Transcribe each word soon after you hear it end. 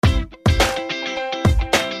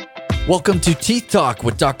Welcome to Teeth Talk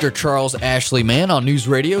with Dr. Charles Ashley Mann on News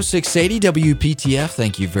Radio 680 WPTF.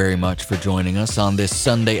 Thank you very much for joining us on this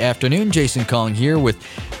Sunday afternoon. Jason Kong here with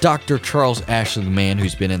Dr. Charles Ashley Mann,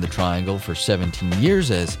 who's been in the Triangle for 17 years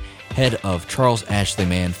as head of Charles Ashley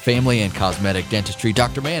Mann Family and Cosmetic Dentistry.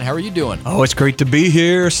 Dr. Mann, how are you doing? Oh, it's great to be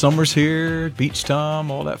here. Summer's here, beach time,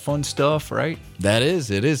 all that fun stuff, right? That is.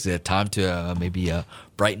 It is time to maybe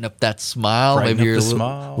brighten up that smile. Brighten Maybe up you're the a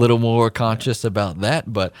smile. little more conscious about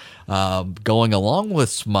that. But going along with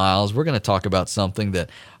smiles, we're going to talk about something that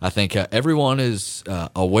I think everyone is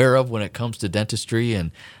aware of when it comes to dentistry,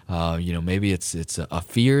 and maybe it's a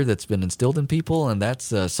fear that's been instilled in people, and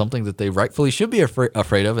that's something that they rightfully should be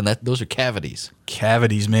afraid of, and those are cavities.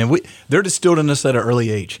 Cavities, man. They're distilled in us at an early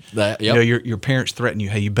age. Yep. Your parents threaten you,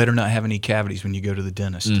 hey, you better not have any cavities when you go to the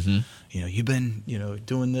dentist. Mm-hmm. You've been,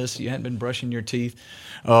 doing this. You hadn't been brushing your teeth.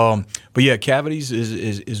 But yeah, cavities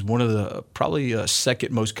is one of the probably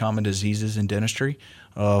second most common diseases in dentistry.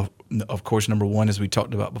 Of course, number one, as we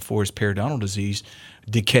talked about before, is periodontal disease.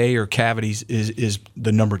 Decay or cavities is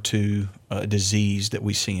the number two disease that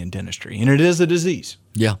we see in dentistry, and it is a disease.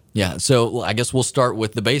 Yeah. So I guess we'll start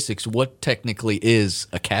with the basics. What technically is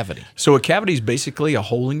a cavity? So a cavity is basically a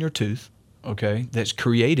hole in your tooth, okay, that's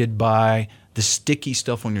created by the sticky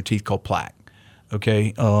stuff on your teeth called plaque,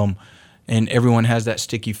 okay? And everyone has that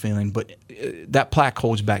sticky feeling, but that plaque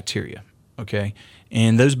holds bacteria, okay?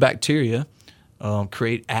 And those bacteria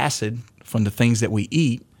create acid from the things that we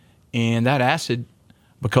eat, and that acid,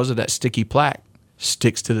 because of that sticky plaque,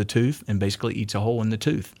 sticks to the tooth and basically eats a hole in the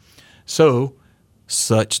tooth. So,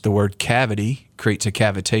 the word cavity creates a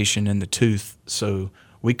cavitation in the tooth. So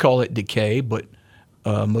we call it decay, but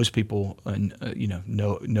most people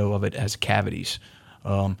know of it as cavities.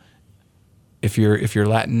 If you're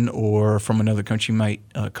Latin or from another country, you might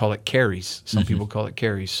call it caries. Some people call it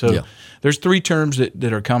caries. So there's three terms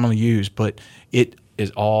that are commonly used, but it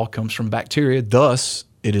all comes from bacteria. Thus,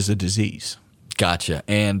 it is a disease. Gotcha.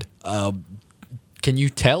 And can you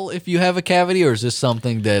tell if you have a cavity, or is this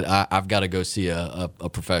something that I've got to go see a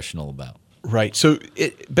professional about? Right. So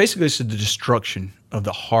basically it's the destruction of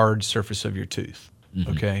the hard surface of your tooth.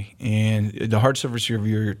 Mm-hmm. Okay. And the hard surface of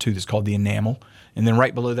your tooth is called the enamel. And then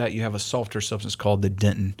right below that, you have a softer substance called the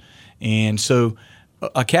dentin. And so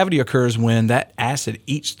a cavity occurs when that acid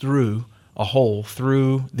eats through a hole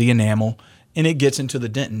through the enamel, and it gets into the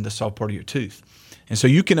dentin, the soft part of your tooth. And so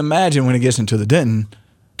you can imagine when it gets into the dentin,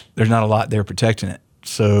 there's not a lot there protecting it.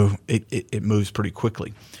 So it moves pretty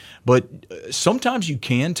quickly. But sometimes you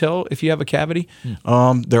can tell if you have a cavity.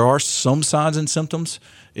 There are some signs and symptoms.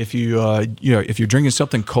 If if you're drinking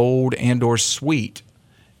something cold and or sweet,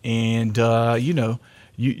 and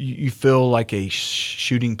you feel like a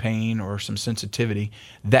shooting pain or some sensitivity,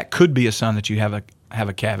 that could be a sign that you have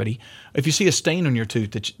a cavity. If you see a stain on your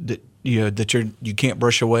tooth that you can't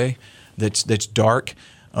brush away, that's dark,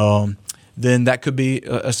 then that could be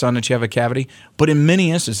a sign that you have a cavity. But in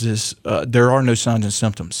many instances, there are no signs and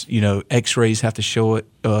symptoms. X-rays have to show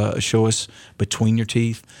us between your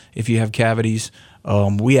teeth if you have cavities.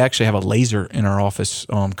 We actually have a laser in our office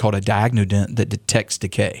called a Diagnodent that detects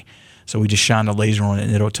decay. So we just shine a laser on it,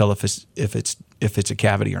 and it'll tell if it's a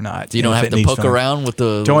cavity or not. So you don't have to poke around with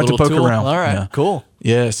the don't little have to poke tool? around. All right, yeah. Cool.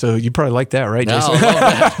 Yeah, so you probably like that, right, No, Jason? I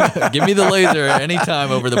love that. Give me the laser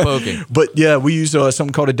anytime over the poking. But yeah, we use something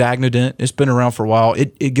called a Diagnodent. It's been around for a while.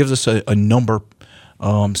 It gives us a number.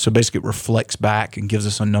 So basically, it reflects back and gives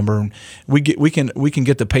us a number. And we can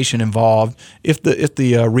get the patient involved. If the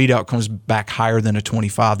readout comes back higher than a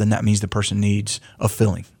 25, then that means the person needs a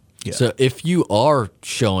filling. Yeah. So if you are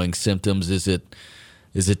showing symptoms, is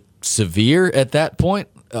it severe at that point,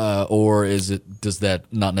 or does that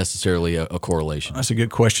not necessarily a correlation? That's a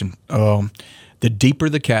good question. The deeper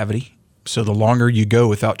the cavity, so the longer you go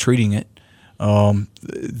without treating it,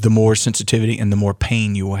 the more sensitivity and the more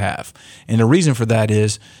pain you will have. And the reason for that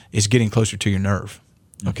is getting closer to your nerve.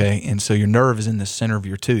 Okay, and so your nerve is in the center of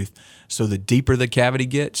your tooth. So the deeper the cavity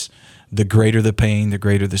gets, the greater the pain, the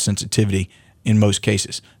greater the sensitivity in most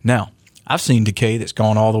cases. Now, I've seen decay that's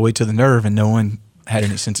gone all the way to the nerve and no one had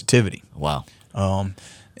any sensitivity. Wow.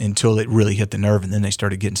 Until it really hit the nerve, and then they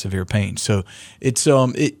started getting severe pain. So it's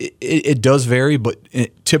it does vary, but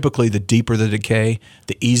typically the deeper the decay,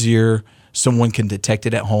 the easier someone can detect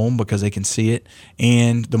it at home because they can see it,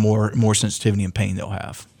 and the more sensitivity and pain they'll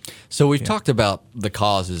have. So we've talked about the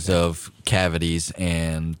causes of cavities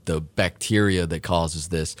and the bacteria that causes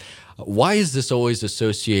this. Why is this always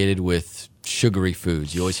associated with sugary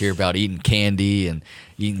foods? You always hear about eating candy and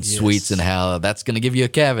eating sweets and how that's going to give you a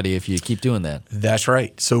cavity if you keep doing that. That's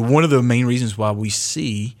right. So one of the main reasons why we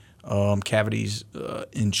see cavities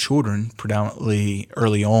in children predominantly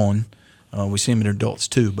early on. We see them in adults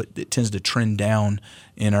too, but it tends to trend down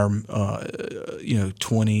in our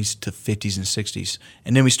 20s to 50s and 60s,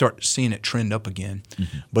 and then we start seeing it trend up again.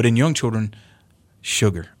 Mm-hmm. But in young children,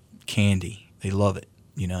 sugar, candy, they love it.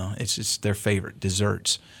 It's their favorite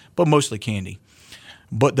desserts, but mostly candy.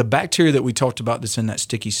 But the bacteria that we talked about that's in that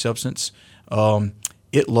sticky substance,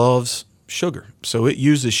 it loves sugar, so it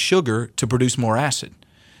uses sugar to produce more acid,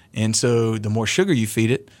 and so the more sugar you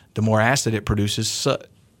feed it, the more acid it produces. So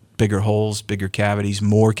bigger holes, bigger cavities,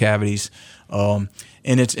 more cavities, and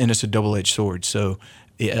it's a double-edged sword. So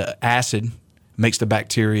acid makes the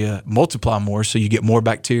bacteria multiply more, so you get more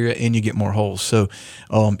bacteria and you get more holes. So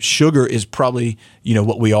sugar is probably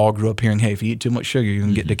what we all grew up hearing. Hey, if you eat too much sugar, you're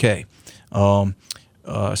gonna get decay. So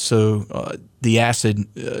the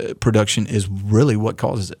acid production is really what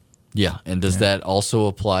causes it. Yeah, and does that also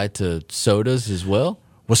apply to sodas as well?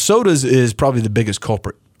 Well, sodas is probably the biggest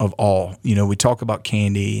culprit of all. We talk about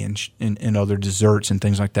candy and other desserts and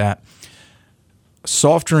things like that.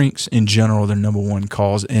 Soft drinks in general, they're number one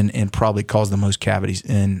cause and probably cause the most cavities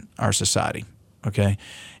in our society, okay?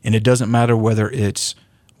 And it doesn't matter whether it's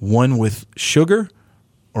one with sugar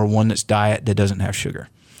or one that's diet that doesn't have sugar.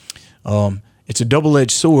 It's a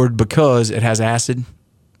double-edged sword because it has acid,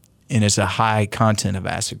 and it's a high content of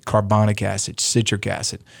acid, carbonic acid, citric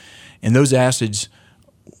acid. And those acids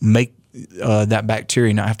make that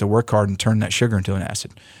bacteria not have to work hard and turn that sugar into an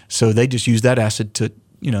acid. So they just use that acid to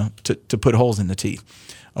put holes in the teeth.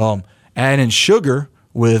 Add in sugar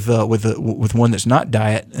with one that's not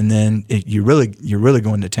diet, and then you're really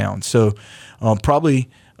going to town. So probably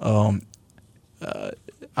I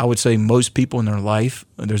would say most people in their life,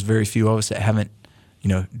 there's very few of us that haven't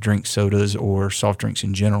drink sodas or soft drinks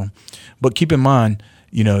in general. But keep in mind,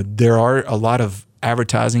 there are a lot of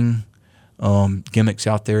advertising gimmicks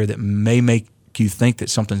out there that may make you think that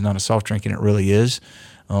something's not a soft drink, and it really is.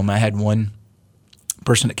 I had one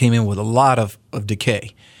person that came in with a lot of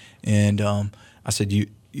decay, and I said,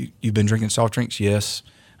 you've been drinking soft drinks? Yes.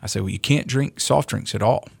 I said, well, you can't drink soft drinks at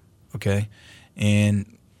all, okay?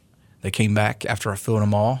 And they came back after I filled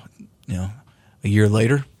them all. A year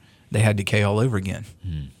later, they had decay all over again.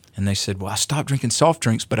 And they said, well, I stopped drinking soft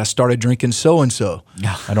drinks, but I started drinking so-and-so.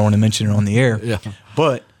 I don't want to mention it on the air,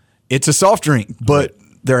 but it's a soft drink, but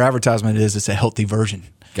their advertisement is it's a healthy version.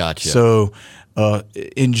 Gotcha. So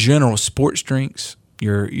in general, sports drinks,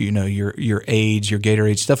 your Aids, your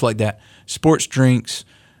Gatorade, stuff like that, sports drinks,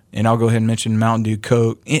 and I'll go ahead and mention Mountain Dew,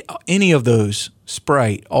 Coke, any of those,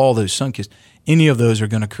 Sprite, all those, Sunkist, any of those are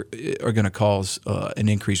going to cause an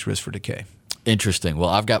increased risk for decay. Interesting. Well,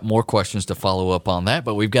 I've got more questions to follow up on that,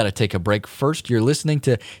 but we've got to take a break first. You're listening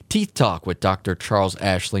to Teeth Talk with Dr. Charles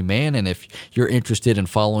Ashley Mann, and if you're interested in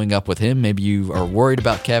following up with him, maybe you are worried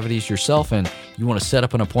about cavities yourself and you want to set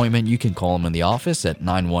up an appointment, you can call him in the office at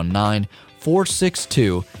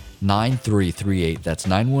 919-462-9338. That's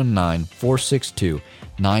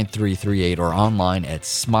 919-462-9338, or online at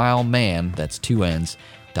SmileMan, that's 2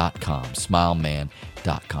 N's.com,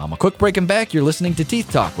 SmileMan.com. A quick break and back. You're listening to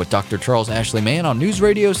Teeth Talk with Dr. Charles Ashley Mann on News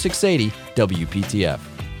Radio 680 WPTF.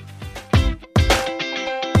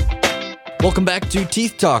 Welcome back to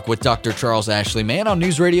Teeth Talk with Dr. Charles Ashley Mann on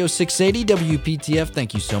News Radio 680 WPTF.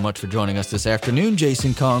 Thank you so much for joining us this afternoon.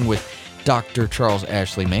 Jason Kong with Dr. Charles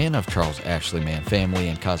Ashley Mann of Charles Ashley Mann Family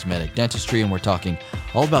and Cosmetic Dentistry, and we're talking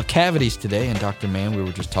all about cavities today. And Dr. Mann, we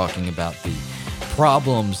were just talking about the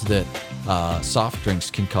problems that soft drinks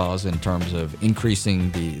can cause in terms of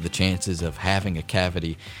increasing the chances of having a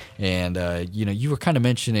cavity. And, you were kind of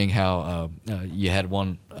mentioning how you had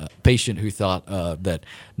one patient who thought that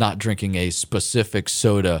not drinking a specific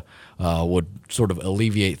soda would sort of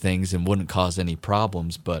alleviate things and wouldn't cause any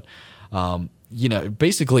problems. But,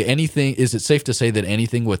 basically anything, is it safe to say that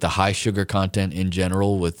anything with a high sugar content in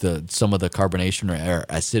general with some of the carbonation or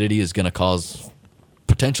acidity is going to cause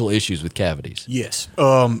potential issues with cavities? Yes.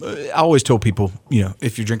 I always tell people,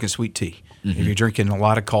 if you're drinking sweet tea, if you're drinking a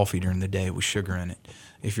lot of coffee during the day with sugar in it,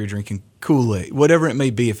 if you're drinking Kool-Aid, whatever it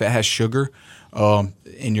may be, if it has sugar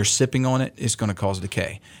and you're sipping on it, it's going to cause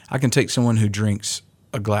decay. I can take someone who drinks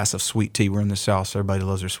a glass of sweet tea. We're in the South, so everybody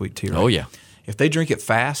loves their sweet tea, right? Oh, yeah. If they drink it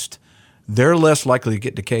fast, they're less likely to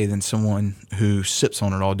get decay than someone who sips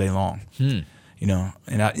on it all day long. And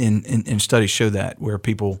studies show that, where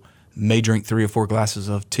people may drink 3 or 4 glasses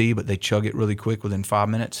of tea, but they chug it really quick within 5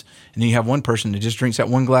 minutes. And then you have one person that just drinks that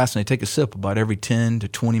one glass and they take a sip about every 10 to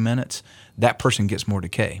 20 minutes. That person gets more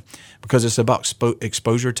decay because it's about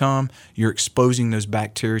exposure time. You're exposing those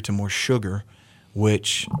bacteria to more sugar,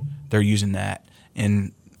 which they're using that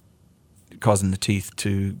and causing the teeth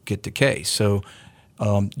to get decay. So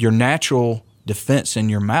your natural defense in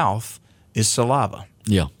your mouth is saliva.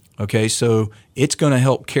 Yeah. Okay, so it's going to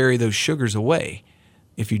help carry those sugars away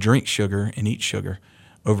if you drink sugar and eat sugar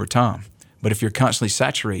over time. But if you're constantly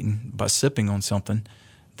saturating by sipping on something,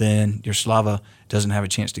 then your saliva doesn't have a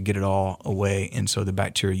chance to get it all away, and so the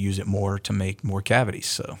bacteria use it more to make more cavities.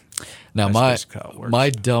 So now that's basically how it works. my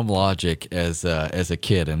dumb logic as a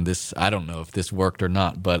kid, and this, I don't know if this worked or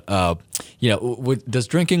not, but does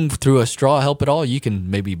drinking through a straw help at all? You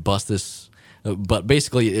can maybe bust this. But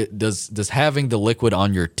basically, does having the liquid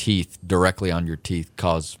on your teeth, directly on your teeth,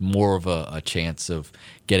 cause more of a chance of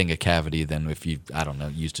getting a cavity than if you, I don't know,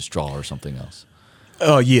 used a straw or something else?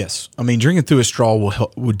 Yes. I mean, drinking through a straw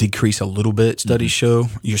will decrease a little bit. Studies show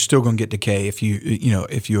you're still going to get decay if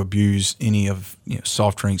you abuse any of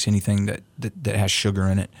soft drinks, anything that has sugar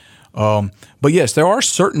in it. But yes, there are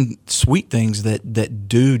certain sweet things that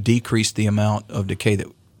do decrease the amount of decay that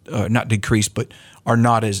not decrease, but are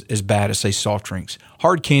not as bad as, say, soft drinks.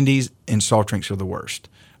 Hard candies and soft drinks are the worst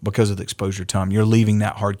because of the exposure time. You're leaving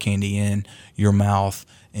that hard candy in your mouth,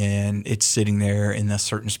 and it's sitting there in a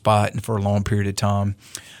certain spot and for a long period of time.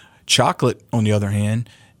 Chocolate, on the other hand,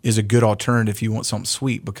 is a good alternative if you want something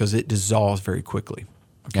sweet because it dissolves very quickly.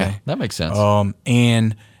 Okay, yeah, that makes sense.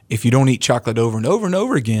 And if you don't eat chocolate over and over and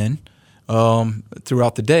over again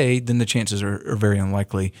throughout the day, then the chances are very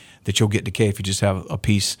unlikely that you'll get decay if you just have a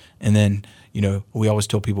piece. And then, we always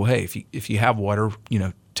tell people, hey, if you have water,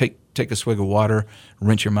 take a swig of water,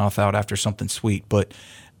 rinse your mouth out after something sweet. But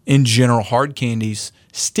in general, hard candies,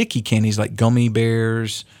 sticky candies like gummy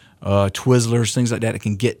bears, Twizzlers, things like that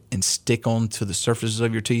can get and stick onto the surfaces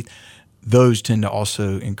of your teeth. Those tend to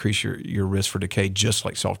also increase your risk for decay, just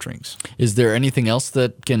like soft drinks. Is there anything else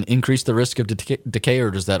that can increase the risk of decay,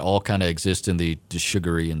 or does that all kind of exist in the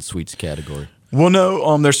sugary and sweets category? Well,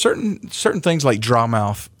 no. There's certain things like dry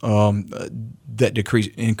mouth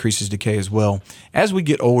that increases decay as well. As we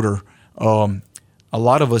get older, a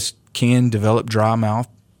lot of us can develop dry mouth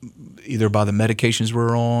either by the medications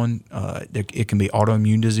we're on. It can be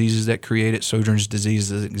autoimmune diseases that create it. Sjogren's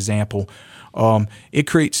disease is an example. It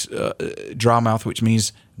creates dry mouth, which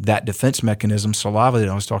means that defense mechanism, saliva that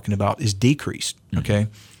I was talking about, is decreased. Okay,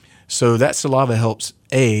 so that saliva helps.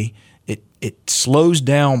 It slows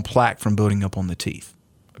down plaque from building up on the teeth.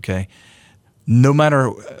 Okay, no matter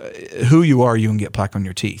who you are, you can get plaque on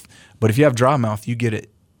your teeth. But if you have dry mouth, you get it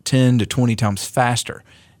 10 to 20 times faster,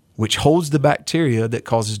 which holds the bacteria that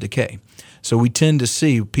causes decay. So we tend to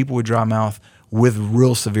see people with dry mouth with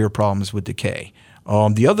real severe problems with decay.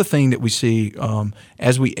 The other thing that we see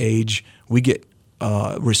as we age, we get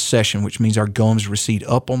recession, which means our gums recede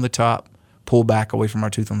up on the top, pull back away from our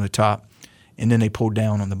tooth on the top, and then they pull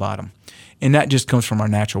down on the bottom. And that just comes from our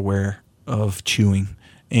natural wear of chewing.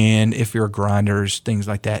 And if you're grinders, things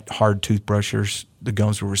like that, hard toothbrushers, the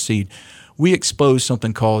gums will recede. We expose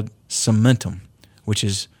something called cementum, which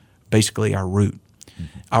is basically our root.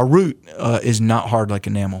 Mm-hmm. Our root is not hard like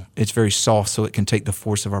enamel. It's very soft, so it can take the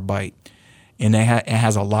force of our bite. And it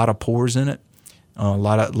has a lot of pores in it, a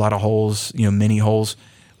lot of holes, many holes.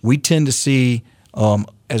 We tend to see,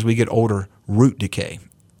 as we get older, root decay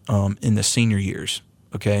in the senior years.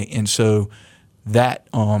 Okay, and so that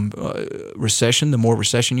recession, the more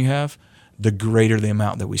recession you have, the greater the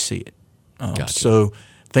amount that we see it. Gotcha. So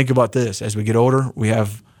think about this: as we get older, we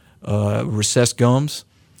have recessed gums,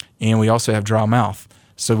 and we also have dry mouth.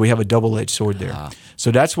 So we have a double-edged sword there.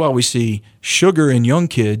 So that's why we see sugar in young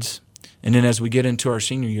kids. And then as we get into our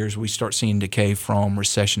senior years, we start seeing decay from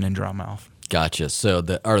recession and dry mouth. Gotcha. So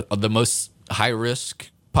are the most high risk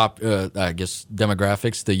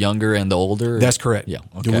demographics the younger and the older? That's correct. Yeah.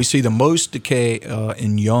 Okay. We see the most decay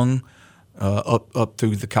in young up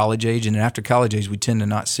through the college age, and then after college age, we tend to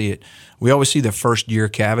not see it. We always see the first year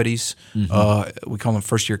cavities. Mm-hmm. We call them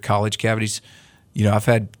first year college cavities. I've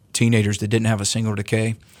had teenagers that didn't have a single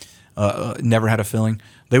decay, never had a filling.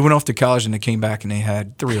 They went off to college and they came back and they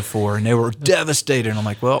had 3 or 4 and they were devastated. And I'm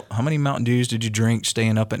like, well, how many Mountain Dews did you drink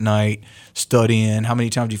staying up at night, studying? How many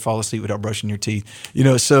times did you fall asleep without brushing your teeth?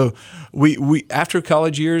 So we after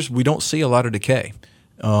college years, we don't see a lot of decay.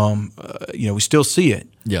 We still see it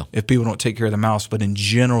if people don't take care of the mouth. But in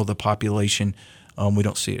general, the population, we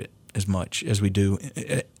don't see it as much as we do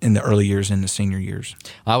in the early years and the senior years.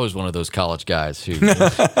 I was one of those college guys who,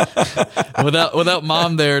 without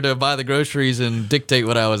mom there to buy the groceries and dictate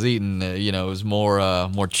what I was eating, it was more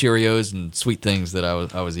Cheerios and sweet things that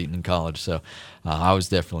I was eating in college. So I was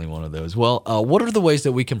definitely one of those. Well, what are the ways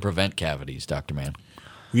that we can prevent cavities, Dr. Mann?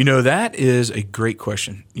 That is a great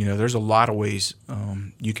question. There's a lot of ways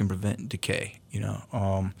you can prevent decay.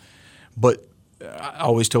 But I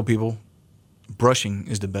always tell people, brushing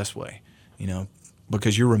is the best way.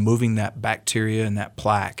 because you're removing that bacteria and that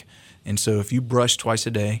plaque. And so if you brush twice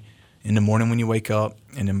a day, in the morning when you wake up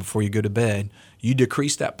and then before you go to bed, you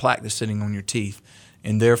decrease that plaque that's sitting on your teeth,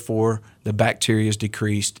 and therefore the bacteria is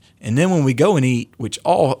decreased. And then when we go and eat, which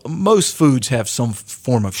most foods have some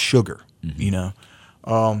form of sugar,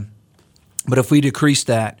 but if we decrease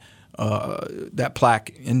that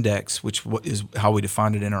plaque index, which is how we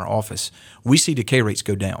define it in our office, we see decay rates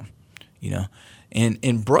go down.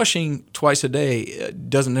 And brushing twice a day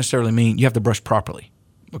doesn't necessarily mean you have to brush properly.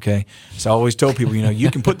 Okay, so I always tell people, you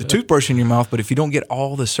can put the toothbrush in your mouth, but if you don't get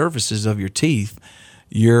all the surfaces of your teeth,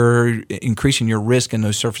 you're increasing your risk in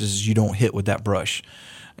those surfaces you don't hit with that brush.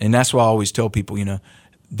 And that's why I always tell people,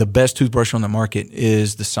 the best toothbrush on the market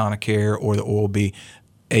is the Sonicare or the Oral-B,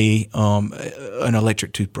 an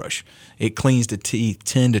electric toothbrush. It cleans the teeth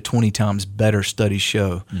 10 to 20 times better, studies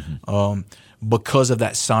show, because of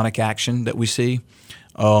that sonic action that we see.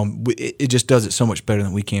 It just does it so much better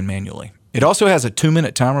than we can manually. It also has a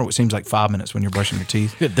 2-minute timer, which seems like 5 minutes when you're brushing your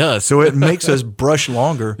teeth. It does. So it makes us brush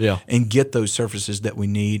longer and get those surfaces that we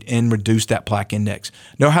need and reduce that plaque index.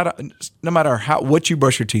 No matter what you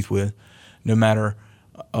brush your teeth with, no matter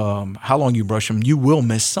how long you brush them, you will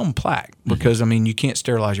miss some plaque because, you can't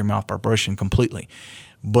sterilize your mouth by brushing completely.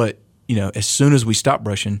 But, as soon as we stop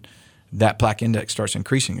brushing, that plaque index starts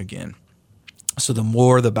increasing again. So the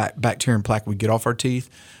more the bacteria and plaque we get off our teeth,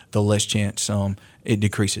 the less chance it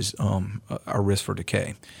decreases our risk for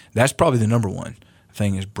decay. That's probably the number one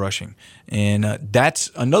thing is brushing. And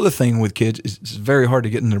that's another thing with kids. It's very hard to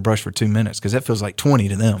get them to brush for 2 minutes because that feels like 20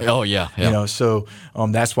 to them. Oh, yeah. So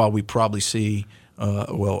that's why we probably see,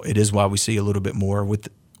 it is why we see a little bit more with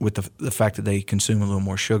the fact that they consume a little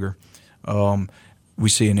more sugar. We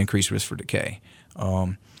see an increased risk for decay.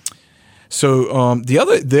 So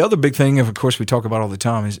the other big thing, of course, we talk about all the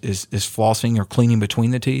time is flossing or cleaning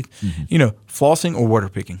between the teeth. Flossing or water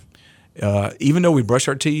picking. Even though we brush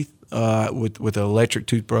our teeth with an electric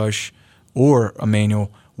toothbrush or a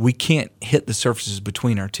manual, we can't hit the surfaces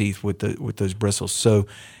between our teeth with those bristles. So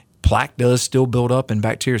plaque does still build up and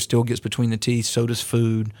bacteria still gets between the teeth. So does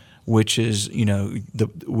food, which is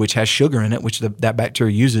which has sugar in it, which that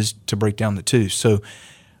bacteria uses to break down the tooth. So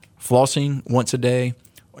flossing once a day,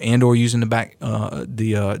 and or using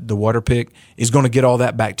the water pick is going to get all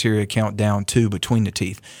that bacteria count down too between the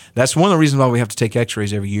teeth. That's one of the reasons why we have to take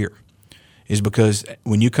x-rays every year, is because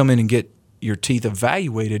when you come in and get your teeth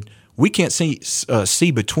evaluated, we can't see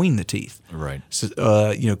between the teeth, right? So,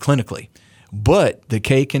 clinically, but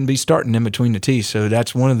decay can be starting in between the teeth. So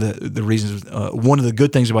that's one of the reasons. One of the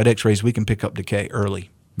good things about x-rays, we can pick up decay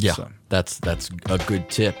early. Yeah, so that's a good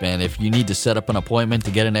tip. And if you need to set up an appointment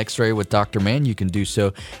to get an x-ray with Dr. Mann, you can do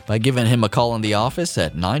so by giving him a call in the office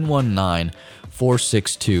at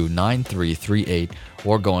 919-462-9338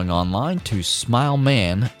 or going online to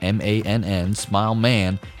SmileMann, M-A-N-N,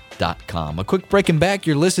 SmileMann.com. A quick break and back.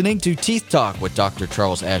 You're listening to Teeth Talk with Dr.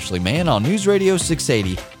 Charles Ashley Mann on News Radio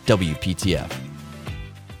 680 WPTF.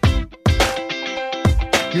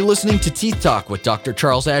 You're listening to Teeth Talk with Dr.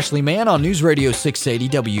 Charles Ashley Mann on News Radio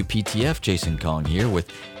 680 WPTF. Jason Kong here with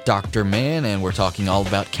Dr. Mann, and we're talking all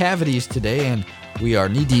about cavities today, and we are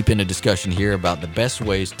knee-deep in a discussion here about the best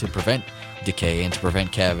ways to prevent decay and to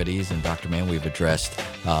prevent cavities. And Dr. Mann, we've addressed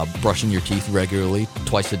brushing your teeth regularly,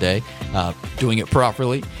 twice a day, doing it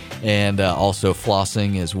properly, and also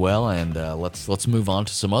flossing as well. And let's move on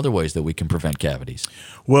to some other ways that we can prevent cavities.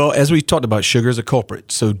 Well, as we talked about, sugar is a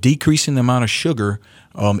culprit. So decreasing the amount of sugar,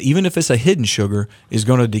 even if it's a hidden sugar, is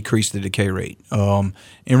going to decrease the decay rate. And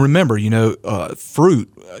remember,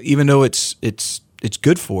 fruit, even though it's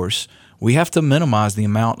good for us, we have to minimize the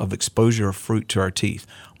amount of exposure of fruit to our teeth.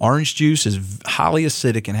 Orange juice is highly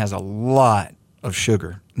acidic and has a lot of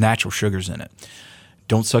sugar, natural sugars in it.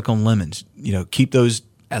 Don't suck on lemons. Keep those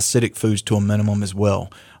acidic foods to a minimum as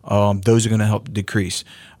well. Those are going to help decrease.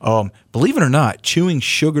 Believe it or not, chewing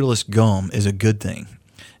sugarless gum is a good thing.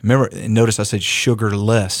 Remember, notice I said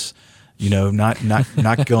sugarless, not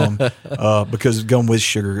gum, because gum with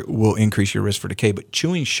sugar will increase your risk for decay. But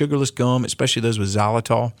chewing sugarless gum, especially those with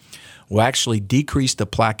xylitol, will actually decrease the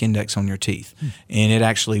plaque index on your teeth, and it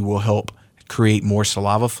actually will help create more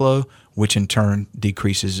saliva flow, which in turn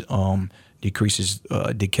decreases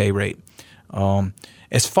decay rate.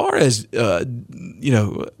 As far as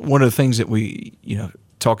one of the things that we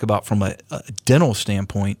talk about from a dental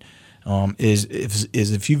standpoint is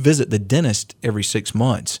if you visit the dentist every 6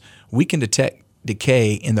 months, we can detect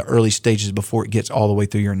decay in the early stages before it gets all the way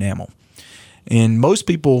through your enamel. And most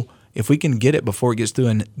people, if we can get it before it gets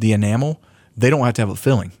through the enamel, they don't have to have a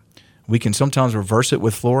filling. We can sometimes reverse it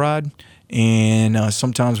with fluoride, and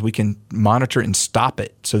sometimes we can monitor it and stop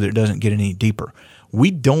it so that it doesn't get any deeper.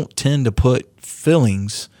 we don't tend to put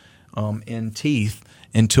fillings in teeth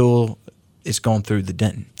until it's gone through the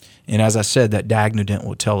dentin. And as I said, that Diagnodent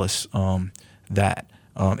will tell us that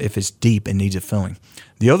if it's deep and needs a filling.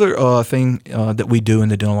 The other thing that we do in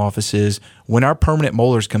the dental office is when our permanent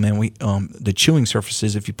molars come in, the chewing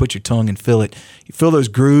surfaces, if you put your tongue and feel it, you feel those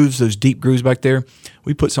grooves, those deep grooves back there,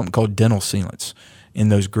 we put something called dental sealants in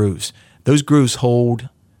those grooves. Those grooves hold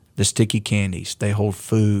the sticky candies. They hold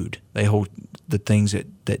food. They hold the things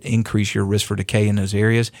that increase your risk for decay in those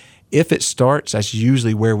areas. If it starts, that's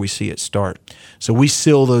usually where we see it start. So we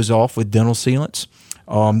seal those off with dental sealants.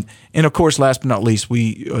 And of course, last but not least,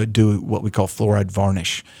 we do what we call fluoride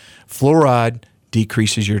varnish. Fluoride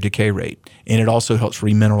decreases your decay rate, and it also helps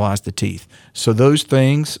remineralize the teeth. So those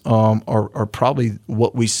things are probably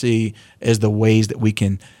what we see as the ways that we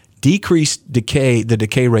can decrease the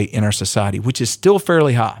decay rate in our society, which is still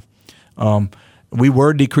fairly high. We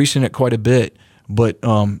were decreasing it quite a bit, but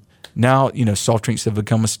now soft drinks have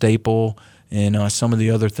become a staple, and some of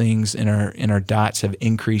the other things in our diets have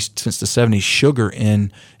increased since the 70s. Sugar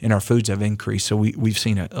in our foods have increased, so we've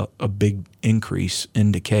seen a big increase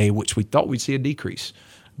in decay, which we thought we'd see a decrease,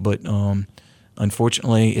 but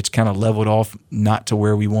unfortunately, it's kind of leveled off, not to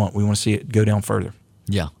where we want. We want to see it go down further.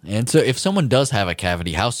 Yeah. And so if someone does have a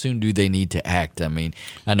cavity, how soon do they need to act? I mean,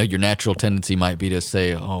 I know your natural tendency might be to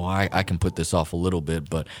say, oh, I can put this off a little bit,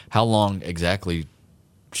 but how long exactly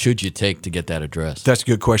should you take to get that addressed? That's a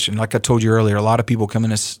good question. Like I told you earlier, a lot of people come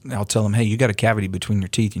in and I'll tell them, hey, you got a cavity between your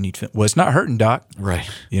teeth. You need to well, it's not hurting, doc. Right.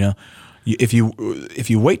 If you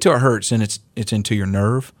wait till it hurts and it's into your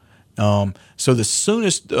nerve. So the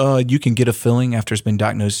soonest you can get a filling after it's been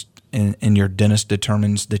diagnosed and your dentist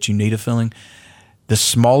determines that you need a filling, the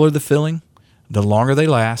smaller the filling, the longer they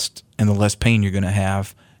last, and the less pain you're going to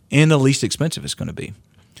have, and the least expensive it's going to be.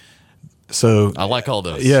 So I like all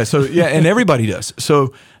those. Yeah. So yeah, and everybody does.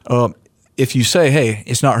 So if you say, "Hey,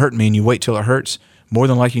 it's not hurting me," and you wait till it hurts, more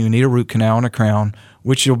than likely you need a root canal and a crown,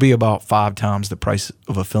 which will be about 5 times the price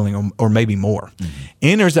of a filling, or maybe more. Mm-hmm.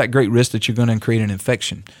 And there's that great risk that you're going to create an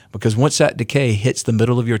infection, because once that decay hits the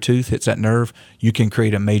middle of your tooth, hits that nerve, you can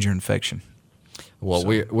create a major infection. Well,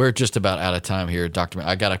 we're just about out of time here, Dr.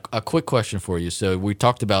 I got a quick question for you. So we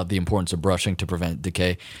talked about the importance of brushing to prevent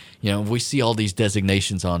decay. We see all these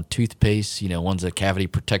designations on toothpaste. One's a cavity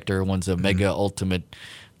protector, one's a mega ultimate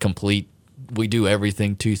complete. We do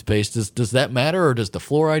everything toothpaste. Does that matter, or does the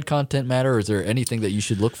fluoride content matter? Or is there anything that you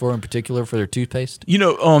should look for in particular for their toothpaste?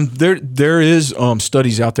 There is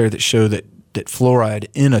studies out there that show that fluoride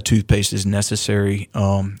in a toothpaste is necessary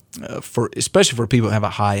especially for people that have a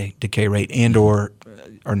high decay rate and or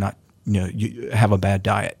not, you have a bad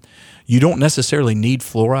diet. You don't necessarily need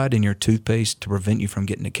fluoride in your toothpaste to prevent you from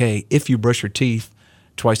getting decay if you brush your teeth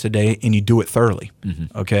twice a day and you do it thoroughly.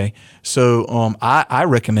 Mm-hmm. Okay, so I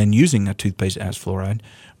recommend using a toothpaste that has fluoride,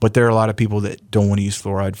 but there are a lot of people that don't want to use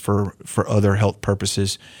fluoride for other health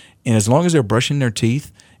purposes, and as long as they're brushing their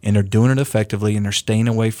teeth and they're doing it effectively and they're staying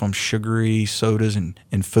away from sugary sodas and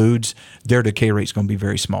foods, their decay rate is going to be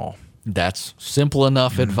very small. That's simple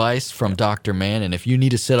enough advice from Dr. Mann. And if you need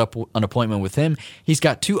to set up an appointment with him, he's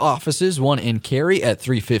got 2 offices, one in Cary at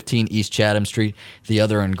 315 East Chatham Street, the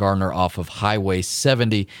other in Gardner off of Highway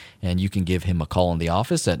 70. And you can give him a call in the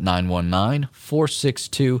office at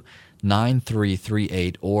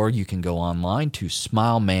 919-462-9338, or you can go online to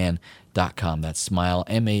smileman.com. That's smile,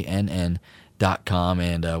 MANN.com.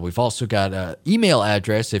 And we've also got an email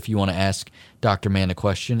address if you want to ask Dr. Mann a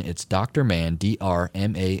question. It's drmann,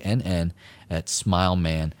 DRMANN, at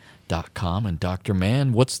smileman.com. And Dr.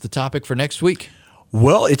 Mann, what's the topic for next week?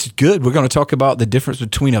 Well, it's good. We're going to talk about the difference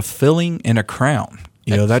between a filling and a crown.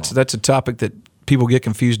 That's a topic that people get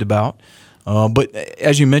confused about. But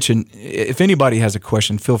as you mentioned, if anybody has a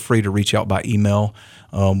question, feel free to reach out by email.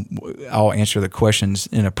 I'll answer the questions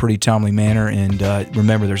in a pretty timely manner. And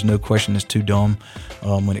remember, there's no question that's too dumb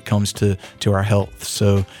when it comes to our health.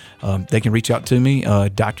 So they can reach out to me,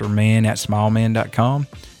 Dr. Mann at smileman.com.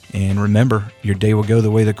 And remember, your day will go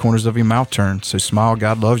the way the corners of your mouth turn. So smile,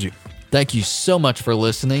 God loves you. Thank you so much for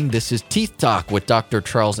listening. This is Teeth Talk with Dr.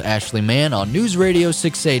 Charles Ashley Mann on News Radio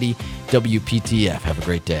 680 WPTF. Have a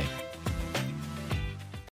great day.